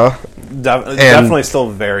era. Definitely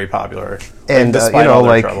still very popular. And despite all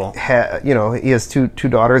their trouble. He has two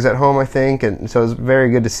daughters at home, I think, and so it's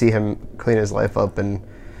very good to see him clean his life up and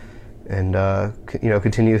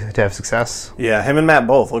continue to have success. Yeah, him and Matt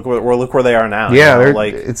both. Look where they are now. Yeah,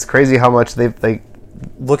 it's crazy how much they've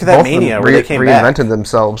look at that Mania where they came reinvented back.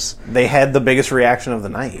 themselves. They had the biggest reaction of the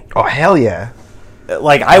night. Oh hell yeah!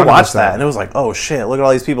 Like I watched that and it was like, oh shit! Look at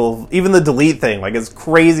all these people. Even the delete thing, like as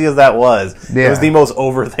crazy as that was, it was the most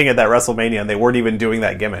over thing at that WrestleMania, and they weren't even doing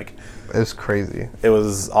that gimmick. It was crazy. It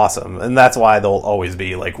was awesome, and that's why they'll always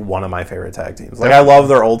be like one of my favorite tag teams. Like I love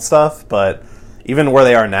their old stuff, but even where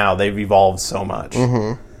they are now, they've evolved so much.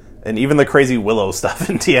 Mm-hmm. And even the crazy Willow stuff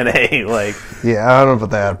in TNA, like yeah, I don't know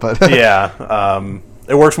about that, but yeah,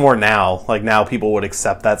 it works more now. Like now, people would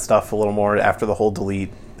accept that stuff a little more after the whole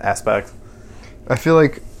delete aspect. I feel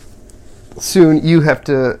like soon you have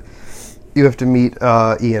to meet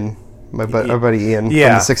Ian, our buddy Ian from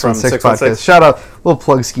the 616 podcast. Shout out, little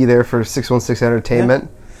plug ski there for 616 Entertainment. Yeah.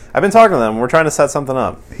 I've been talking to them. We're trying to set something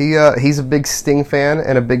up. He's a big Sting fan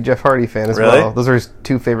and a big Jeff Hardy fan as well. Those are his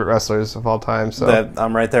two favorite wrestlers of all time. So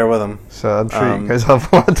I'm right there with him. So I'm sure you guys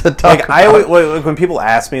have wanted to talk. Like I always, when people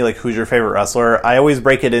ask me like who's your favorite wrestler, I always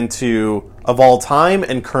break it into of all time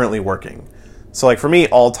and currently working. So like for me,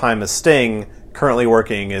 all time is Sting. Currently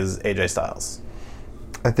working is AJ Styles.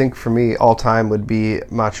 I think for me, all time would be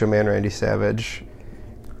Macho Man Randy Savage,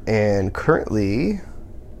 and currently,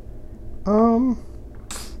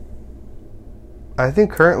 I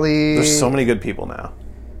think currently there's so many good people now.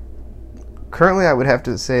 Currently, I would have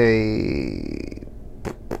to say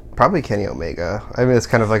probably Kenny Omega. I mean, it's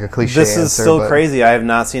kind of like a cliche. This is still crazy. I have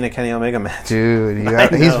not seen a Kenny Omega match, dude.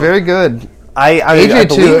 He's very good. I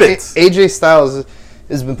believe it. AJ Styles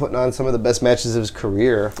has been putting on some of the best matches of his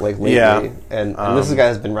career, like lately. Yeah. And this guy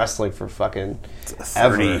has been wrestling for fucking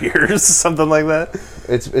 30 years, something like that.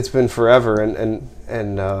 It's been forever, and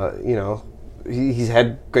he's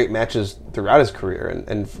had great matches throughout his career,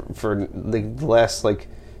 and for the last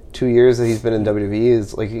 2 years that he's been in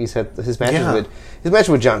WWE, he's had his matches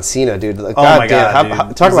with John Cena, dude. Like, oh my god,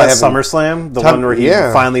 dude. Talk about SummerSlam, the one where he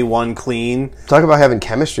finally won clean. Talk about having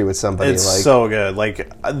chemistry with somebody. It's so good.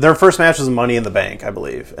 Like their first match was Money in the Bank, I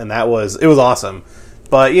believe, and it was awesome.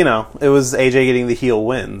 But it was AJ getting the heel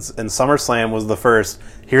wins, and SummerSlam was the first.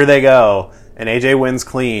 Here they go. And AJ wins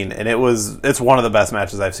clean, and it's one of the best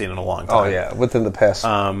matches I've seen in a long time. Oh yeah, within the past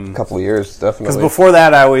couple of years, definitely. Because before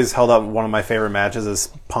that, I always held up one of my favorite matches is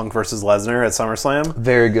Punk versus Lesnar at SummerSlam.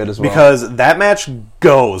 Very good as well. Because that match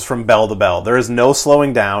goes from bell to bell. There is no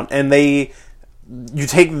slowing down, and you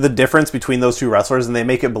take the difference between those two wrestlers, and they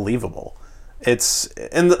make it believable. It's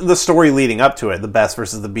and the story leading up to it, the Best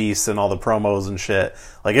versus the Beast, and all the promos and shit.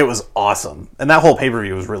 Like it was awesome, and that whole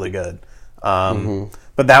pay-per-view was really good.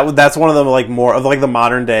 But that's one of the more of the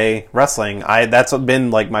modern day wrestling. That's been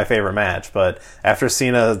my favorite match. But after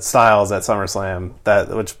Cena Styles at SummerSlam,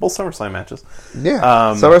 which both SummerSlam matches,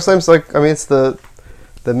 SummerSlam's it's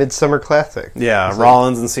the Midsummer Classic. Yeah,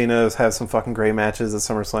 Rollins and Cena have some fucking great matches at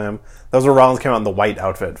SummerSlam. That was where Rollins came out in the white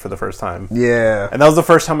outfit for the first time. Yeah, and that was the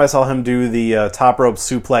first time I saw him do the top rope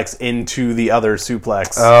suplex into the other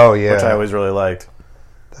suplex. Oh yeah, which I always really liked.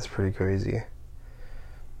 That's pretty crazy.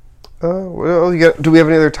 Do we have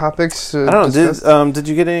any other topics? I don't know. Did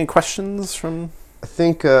you get any questions from? I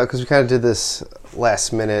think because we kind of did this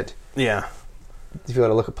last minute. Yeah. If you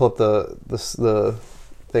want to pull up the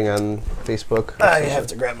thing on Facebook. I have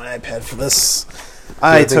to grab my iPad for this.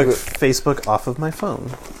 I think took we- Facebook off of my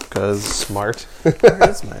phone because Smart. where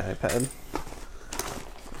is my iPad?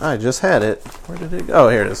 I just had it. Where did it go? Oh,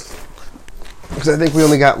 here it is. Because I think we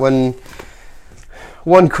only got one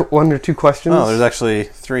or two questions. Oh, there's actually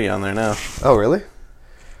 3 on there now. Oh, really?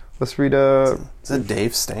 Let's read. Is that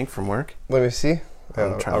Dave Stank from work? Let me see.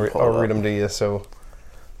 I'm trying to pull I'll it read up. them to you so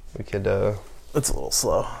we could. It's a little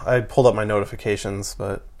slow. I pulled up my notifications,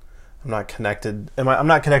 but I'm not connected. I'm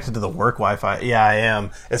not connected to the work Wi-Fi. Yeah, I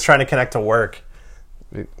am. It's trying to connect to work.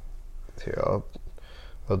 Here,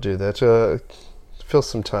 I'll do that. Fill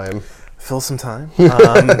some time. Fill some time.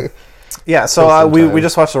 Yeah, so some we time.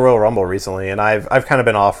 just watched the Royal Rumble recently, and I've kind of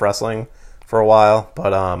been off wrestling for a while,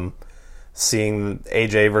 but seeing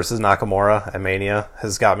AJ versus Nakamura at Mania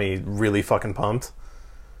has got me really fucking pumped.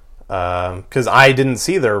 Because I didn't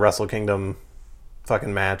see their Wrestle Kingdom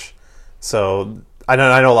fucking match, so I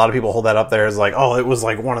know a lot of people hold that up there as like, oh, it was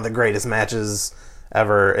like one of the greatest matches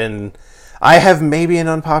ever, and I have maybe an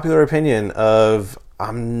unpopular opinion of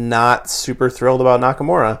I'm not super thrilled about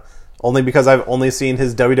Nakamura, only because I've only seen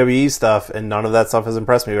his WWE stuff, and none of that stuff has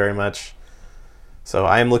impressed me very much. So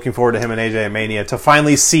I am looking forward to him and AJ at Mania to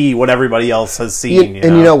finally see what everybody else has seen.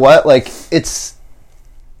 And you know what? Like, it's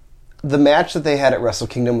the match that they had at Wrestle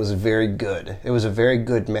Kingdom was very good. It was a very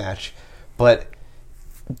good match, but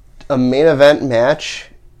a main event match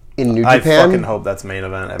in New I Japan. fucking hope that's main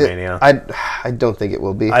event at Mania. I don't think it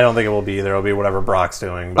will be. I don't think it will be either. It'll be whatever Brock's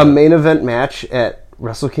doing. A But main event match at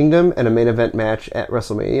Wrestle Kingdom and a main event match at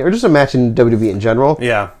WrestleMania, or just a match in WWE in general,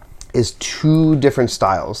 yeah, is two different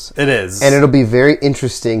styles. it is. And it'll be very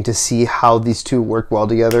interesting to see how these two work well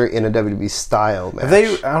together in a WWE style match.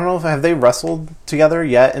 I don't know if have they wrestled together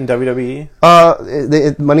yet in WWE.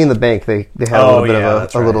 Money in the Bank, they had a little bit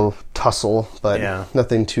of a little tussle, but Yeah.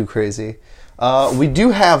 nothing too crazy. We do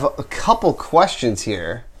have a couple questions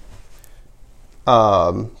here.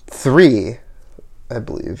 3, I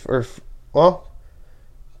believe, or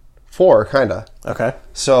 4, kind of. Okay.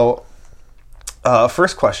 So,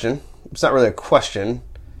 first question. It's not really a question,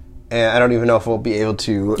 and I don't even know if we'll be able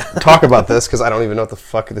to talk about this because I don't even know what the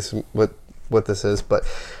fuck what this is. But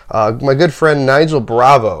my good friend Nigel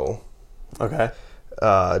Bravo Okay.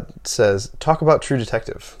 says, "Talk about True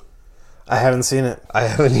Detective." I haven't seen it. I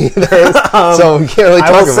haven't either, so we can't really talk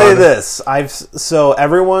I will about say it. this: so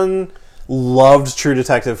everyone loved True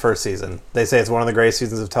Detective first season. They say it's one of the greatest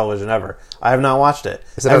seasons of television ever. I have not watched it.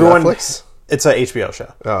 Is it on Netflix? It's a HBO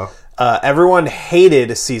show. Oh, Everyone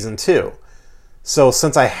hated season 2. So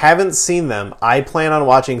since I haven't seen them, I plan on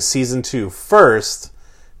watching season 2 first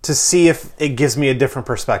to see if it gives me a different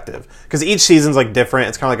perspective. Because each season's like different.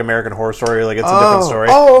 It's kind of like American Horror Story. Like it's a different story.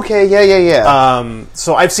 Oh, okay, yeah.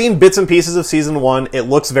 So I've seen bits and pieces of season 1. It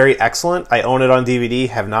looks very excellent. I own it on DVD.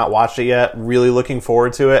 Have not watched it yet. Really looking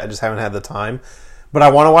forward to it. I just haven't had the time. But I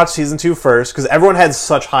want to watch season 2 first because everyone had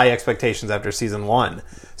such high expectations after season 1.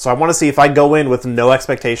 So I want to see if I go in with no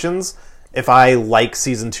expectations, if I like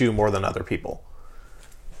season 2 more than other people.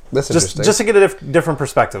 That's interesting. Just to get a different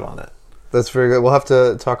perspective on it. That's very good. We'll have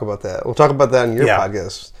to talk about that. We'll talk about that on your Yeah.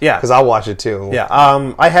 podcast. Yeah. Because I'll watch it too. Yeah.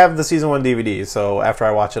 I have the season 1 DVD, so after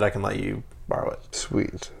I watch it, I can let you borrow it.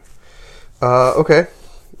 Sweet. Okay.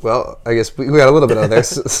 Well, I guess we got a little bit of there.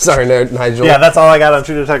 Sorry, Nigel. Yeah, that's all I got on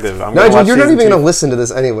True Detective. I'm gonna Nigel, watch you're not season even 2. going to listen to this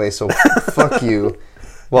anyway, so fuck you.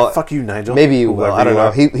 Well, Fuck you, Nigel. maybe you will. Whoever I don't you know.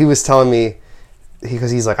 are. He was telling me, because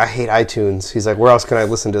he's like, I hate iTunes. He's like, where else can I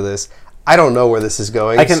listen to this? I don't know where this is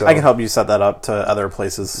going. I can so- help you set that up to other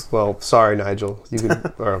places. Well, sorry, Nigel. You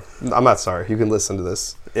can. Or, I'm not sorry. You can listen to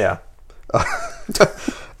this. Yeah.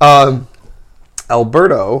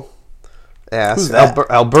 Alberto asks. Who's that?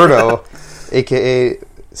 Alberto, a.k.a.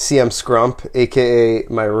 CM Scrump, a.k.a.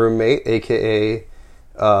 my roommate, a.k.a.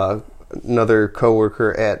 Another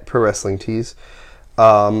coworker at Pro Wrestling Tees,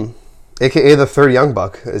 a.k.a. the third Young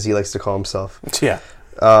Buck, as he likes to call himself. Yeah.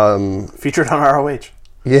 Featured on ROH.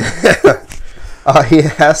 Yeah. He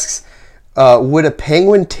asks, would a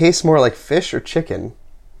penguin taste more like fish or chicken?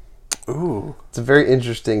 Ooh. It's a very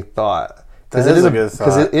interesting thought. That is a good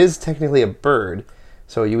Because thought. it is technically a bird.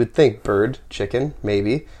 So you would think bird, chicken,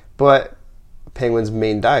 maybe. But penguin's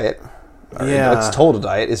main diet, or Yeah. its total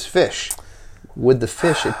diet, is fish. Would the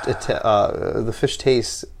fish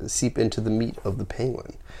taste seep into the meat of the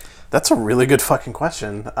penguin? That's a really good fucking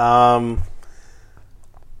question.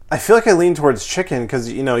 I feel like I lean towards chicken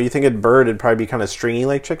because, you think a bird would probably be kind of stringy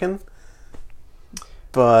like chicken.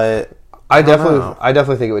 But I don't definitely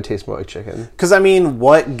know. think it would taste more like chicken. Because,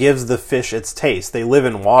 what gives the fish its taste? They live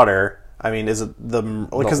in water. Is it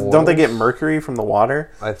because don't they oils? get mercury from the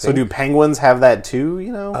water? I So think. do penguins have that too,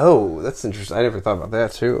 Oh, that's interesting. I never thought about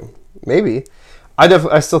that too. Maybe.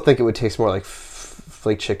 I still think it would taste more like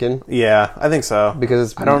flake chicken Yeah, I think so.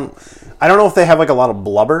 because I don't know if they have like a lot of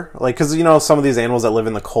blubber, like because some of these animals that live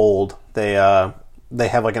in the cold, they have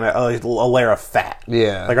like a layer of fat.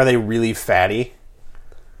 Yeah. Like, are they really fatty?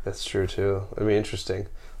 That's true too. That'd be interesting.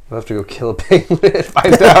 We'll have to go kill a penguin and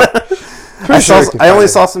find out. I only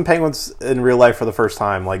saw some penguins in real life for the first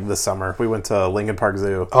time, like this summer. We went to Lincoln Park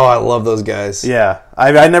Zoo. Oh, I love those guys. Yeah,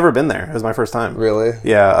 I'd never been there. It was my first time. Really?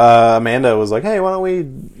 Yeah. Amanda was like, "Hey, why don't we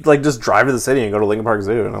like just drive to the city and go to Lincoln Park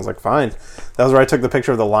Zoo?" And I was like, "Fine." That was where I took the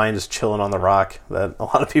picture of the lion just chilling on the rock that a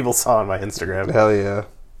lot of people saw on my Instagram. Hell yeah.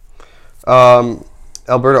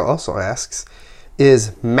 Alberta also asks,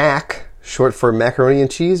 is mac short for macaroni and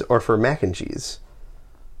cheese or for mac and cheese?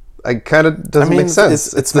 I kind of doesn't make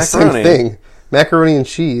sense. It's the macaroni. same thing. Macaroni and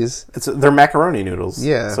cheese. They're macaroni noodles.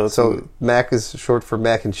 Yeah. So mac is short for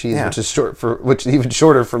mac and cheese, Yeah. which is even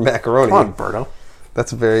shorter for macaroni. Come on, Berto.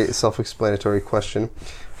 That's a very self-explanatory question.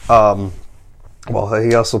 Well,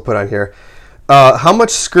 he also put on here, how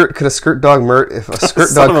much skirt could a skirt dog mert if a skirt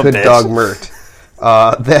Son dog of a could bitch. dog mert?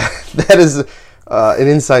 That is an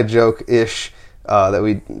inside joke-ish that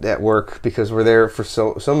we at work, because we're there for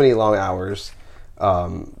so many long hours.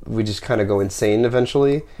 We just kind of go insane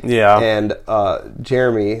eventually. Yeah. And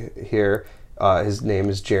Jeremy here, his name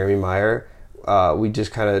is Jeremy Meyer. We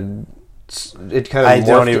just kind of. I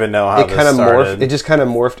don't even know how this started. It just kind of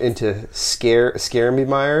morphed into Scare Me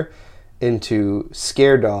Meyer into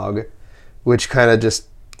Scare Dog, which kind of just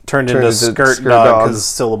turned into skirt dog because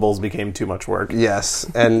syllables became too much work. Yes,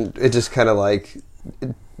 and it just kind of like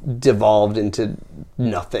devolved into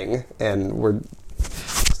nothing, and we're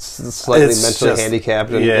slightly It's mentally just-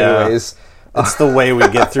 handicapped in yeah. ways. It's the way we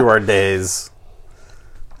get through our days.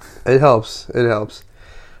 It helps.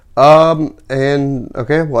 And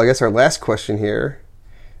okay, well, I guess our last question here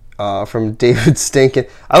from David Stinkin.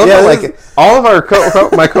 I love how like all of our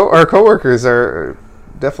our coworkers are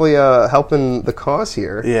definitely helping the cause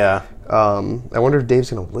here. Yeah. I wonder if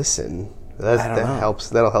Dave's going to listen. I don't That know. helps.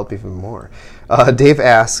 That'll help even more. Dave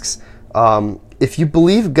asks, if you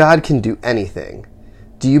believe God can do anything,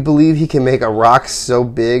 do you believe he can make a rock so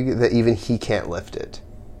big that even he can't lift it?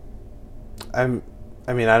 I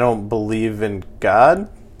mean, I don't believe in God,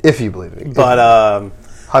 If you believe in it. but I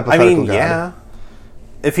Hypothetical mean, God. yeah.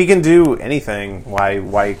 If he can do anything,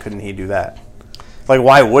 why couldn't he do that? Like,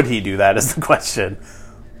 why would he do that is the question.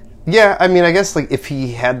 Yeah, I mean, I guess like if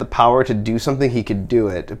he had the power to do something, he could do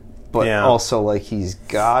it. But Yeah. also, like, he's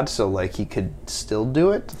God, so like he could still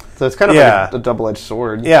do it. So it's kind of Yeah. like a double-edged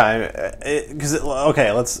sword. Yeah, because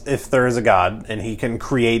okay, if there is a God and he can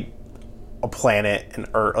create a planet and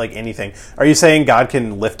or like anything, are you saying God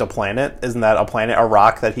can lift a planet? Isn't that a planet, a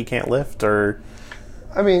rock that he can't lift, or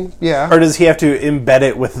I mean, yeah. or does he have to embed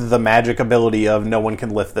it with the magic ability of no one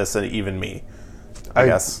can lift this, and even me? I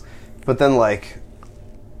guess. But then, like,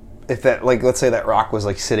 if that, like, let's say that rock was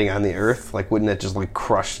like sitting on the Earth, like, wouldn't it just like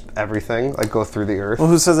crush everything, like go through the Earth? Well,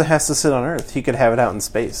 who says it has to sit on Earth? He could have it out in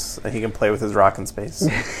space, and he can play with his rock in space.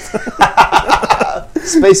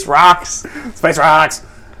 Space rocks. Space rocks.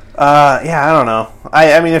 Yeah, I don't know.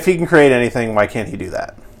 I mean, if he can create anything, why can't he do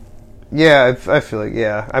that? Yeah, I feel like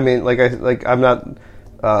I mean, I'm not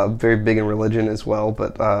very big in religion as well,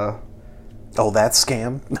 but Oh, that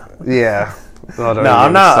scam. yeah. Oh, don't No, even I'm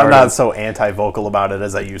get not. I'm started. not so anti-vocal about it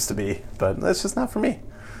as I used to be, but that's just not for me.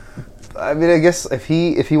 I mean, I guess if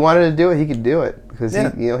he wanted to do it, he could do it because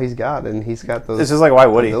Yeah. he's God and he's got those. It's just like, why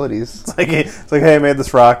would he? abilities. It's like, hey, I made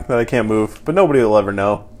this rock that I can't move, but nobody will ever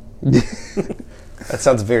know. That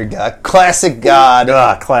sounds very God. Classic God.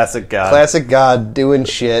 Classic God. Classic God doing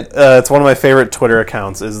shit. It's one of my favorite Twitter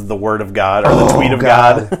accounts. Is the Word of God or the Tweet of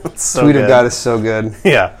God? It's so Tweet good. of God is so good.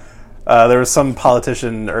 Yeah. There was some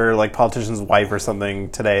politician or like politician's wife or something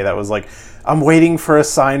today that was like, I'm waiting for a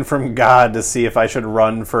sign from God to see if I should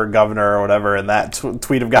run for governor or whatever. And that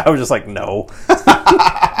tweet of God was just like, no.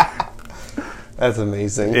 That's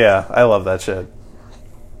amazing. Yeah, I love that shit.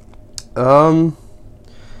 Well,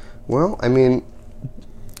 I mean,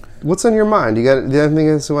 what's on your mind? Do you have anything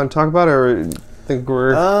else you want to talk about, or think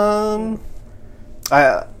we're?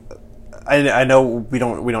 I know we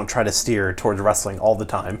don't try to steer towards wrestling all the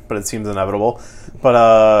time, but it seems inevitable.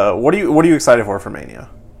 But what are you excited for Mania?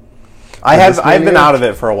 I've been Mania? out of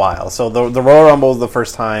it for a while. So the Royal Rumble is the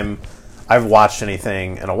first time I've watched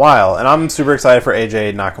anything in a while, and I'm super excited for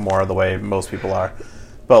AJ Nakamura the way most people are.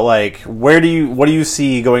 But like, what do you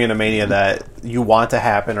see going into Mania that you want to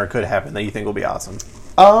happen or could happen that you think will be awesome?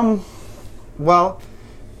 Well,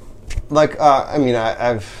 like, I mean,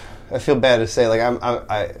 I feel bad to say, like,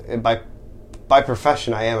 I by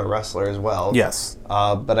profession I am a wrestler as well. Yes.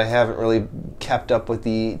 But I haven't really kept up with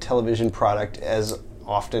the television product as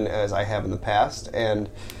often as I have in the past, and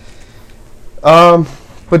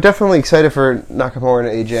but definitely excited for Nakamura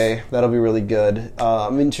and AJ. That'll be really good.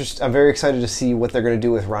 I'm very excited to see what they're going to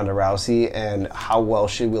do with Ronda Rousey and how well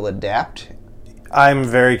she will adapt. I'm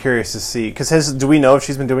very curious to see, because do we know if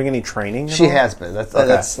she's been doing any training? She has been.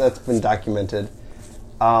 That's been documented.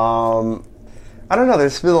 I don't know.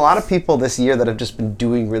 There's been a lot of people this year that have just been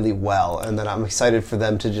doing really well, and then I'm excited for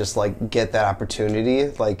them to just like get that opportunity.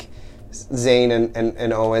 Like Zayn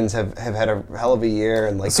and Owens have had a hell of a year,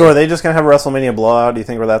 and like. So are they just gonna have a WrestleMania blowout? Do you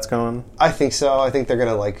think where that's going? I think so. I think they're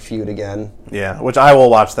gonna like feud again. Yeah, which I will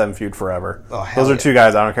watch them feud forever. Oh, hell Those are yeah. two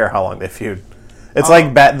guys. I don't care how long they feud. It's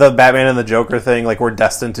like the Batman and the Joker thing. Like we're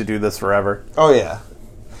destined to do this forever. Oh yeah.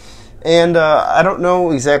 And I don't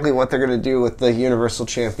know exactly what they're going to do with the Universal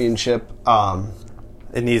Championship.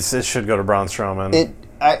 It should go to Braun Strowman.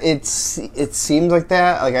 It seems like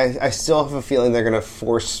that. Like I still have a feeling they're going to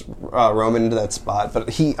force Roman into that spot. But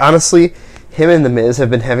him and The Miz have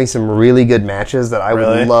been having some really good matches that I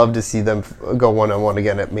would love to see them go one-on-one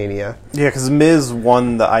again at Mania. Yeah, because Miz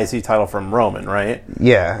won the IC title from Roman, right?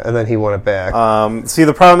 Yeah, and then he won it back. See,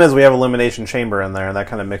 the problem is we have Elimination Chamber in there, and that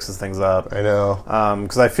kind of mixes things up. I know.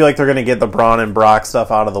 Because I feel like they're going to get the Braun and Brock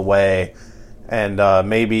stuff out of the way, and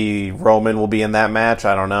maybe Roman will be in that match.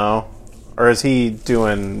 I don't know. Or is he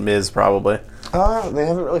doing Miz probably? They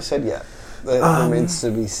haven't really said yet. That remains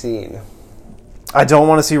to be seen. I don't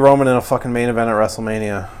want to see Roman in a fucking main event at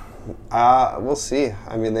WrestleMania. We'll see.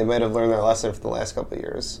 I mean, they might have learned their lesson for the last couple of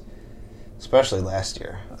years. Especially last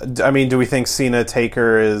year. I mean, do we think Cena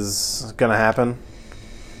Taker is going to happen?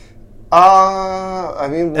 I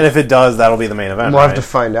mean... And if it does, that'll be the main event, We'll have to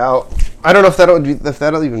find out. I don't know if that'll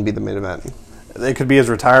even be the main event. It could be his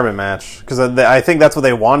retirement match. Because I think that's what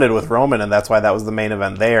they wanted with Roman, and that's why that was the main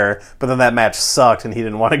event there. But then that match sucked, and he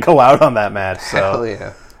didn't want to go out on that match. So. Hell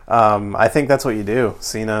yeah. I think that's what you do.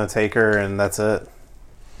 Cena, Taker, and that's it.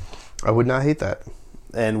 I would not hate that.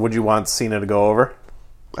 And would you want Cena to go over?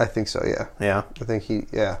 I think so, yeah. Yeah. I think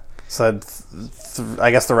yeah. So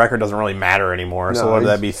I guess the record doesn't really matter anymore. No, so what would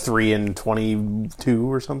that be, 3-22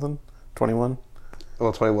 or something? 21?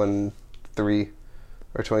 Well, 21-3 or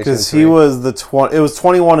 22. Because he was it was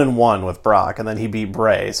 21-1 with Brock, and then he beat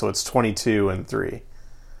Bray, so it's 22-3.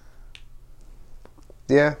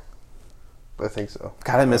 Yeah. I think so.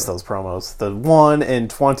 God, I miss those promos. The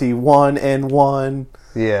 1-21-1.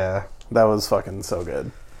 Yeah. That was fucking so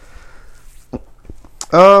good.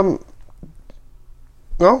 Well,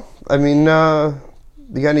 I mean, you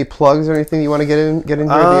got any plugs or anything you want to get in here at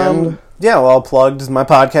the end? Yeah, well, I'll plug my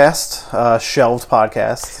podcast, Shelved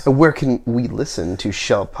Podcast. Where can we listen to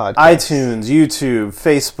Shelved Podcast? iTunes, YouTube,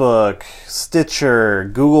 Facebook,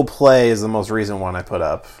 Stitcher, Google Play is the most recent one I put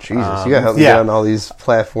up. Jesus, you got to help me get on all these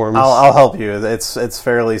platforms. I'll help you. It's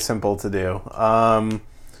fairly simple to do.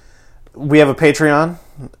 We have a Patreon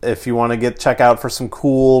if you want to check out for some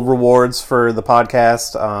cool rewards for the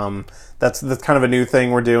podcast. That's kind of a new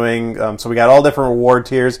thing we're doing. So we got all different reward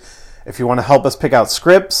tiers. If you want to help us pick out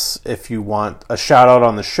scripts, if you want a shout out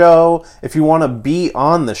on the show, if you want to be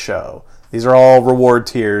on the show, these are all reward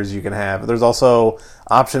tiers you can have. There's also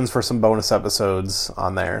options for some bonus episodes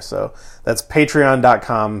on there. So that's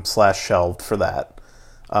patreon.com/shelved for that.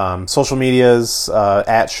 Social medias,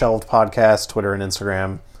 at Shelved Podcast, Twitter and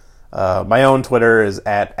Instagram. My own Twitter is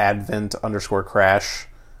at advent_crash,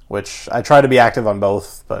 which I try to be active on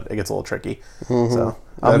both, but it gets a little tricky. Mm-hmm. So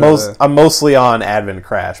I'm mostly on Advent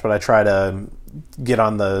Crash, but I try to get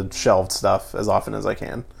on the Shelved stuff as often as I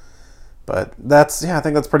can. But I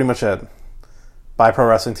think that's pretty much it. Buy Pro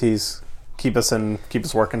Wrestling Tees. Keep us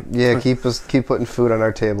working. Yeah, keep putting food on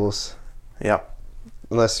our tables. Yep.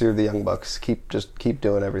 Unless you're the Young Bucks, keep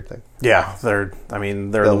doing everything. Yeah, they're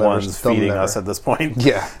the ones feeding us at this point.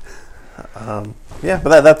 Yeah.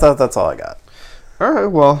 But that's all I got. All right,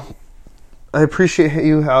 well, I appreciate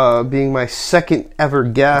you being my second ever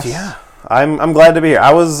guest. Yeah, I'm glad to be here.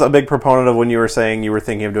 I was a big proponent of when you were saying you were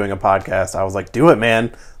thinking of doing a podcast. I was like, do it,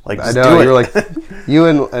 man. Like, just I know, do it. you were like, you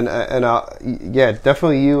and yeah,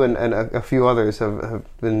 definitely you and a few others have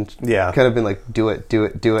been kind of been like, do it.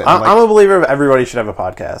 I'm a believer of everybody should have a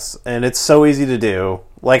podcast, and it's so easy to do.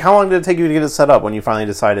 Like, how long did it take you to get it set up when you finally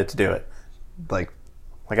decided to do it? Like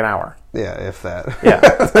an hour. Yeah, if that.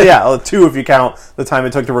 Yeah, 2 if you count the time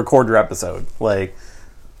it took to record your episode.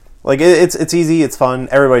 It's easy, it's fun.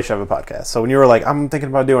 Everybody should have a podcast. So when you were like, I'm thinking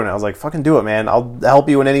about doing it, I was like, fucking do it, man. I'll help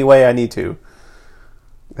you in any way I need to.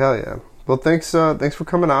 Hell yeah. Well, thanks for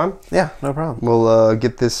coming on. Yeah, no problem. We'll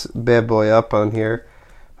get this bad boy up on here.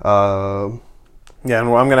 Yeah, and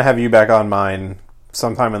I'm going to have you back on mine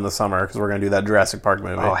sometime in the summer because we're going to do that Jurassic Park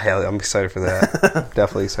movie. Oh, hell, I'm excited for that.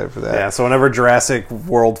 Definitely excited for that. Yeah, so whenever Jurassic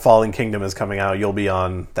World Fallen Kingdom is coming out, you'll be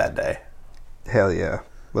on that day. Hell yeah.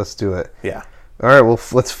 Let's do it. Yeah. All right, well,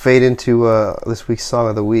 let's fade into this week's Song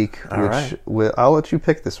of the Week, All right. I'll let you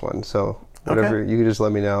pick this one, so whatever, you can just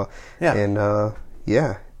let me know. Yeah. And,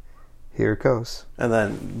 yeah, here it goes. And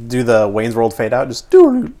then do the Wayne's World fade out. Just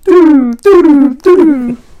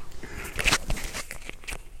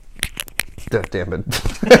Damn it.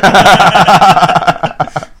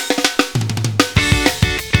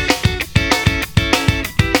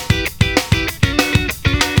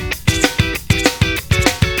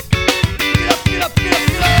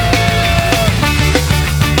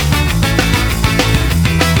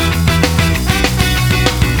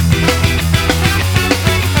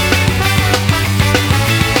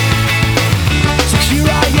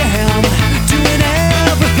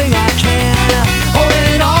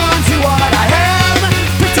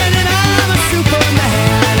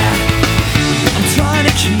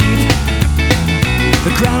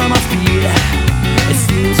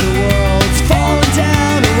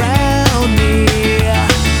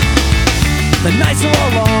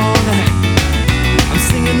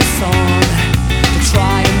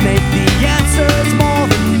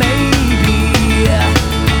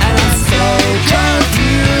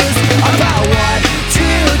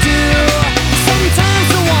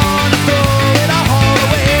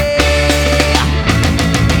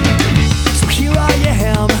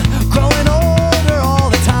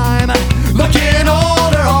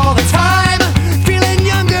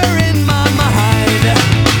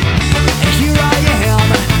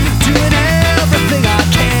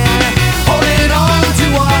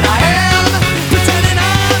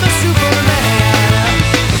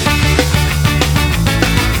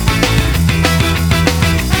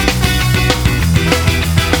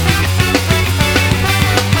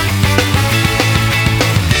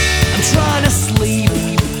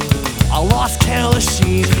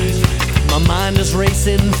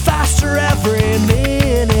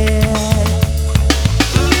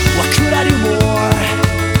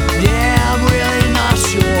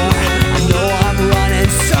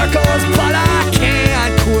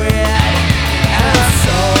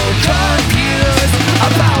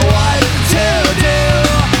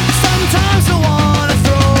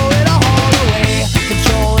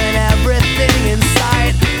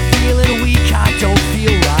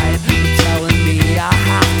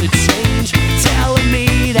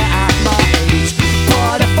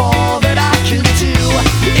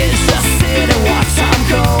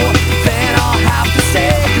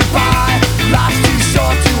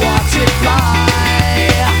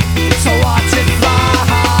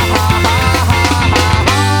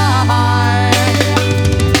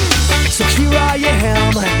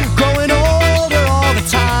 Growing older all the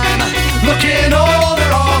time, looking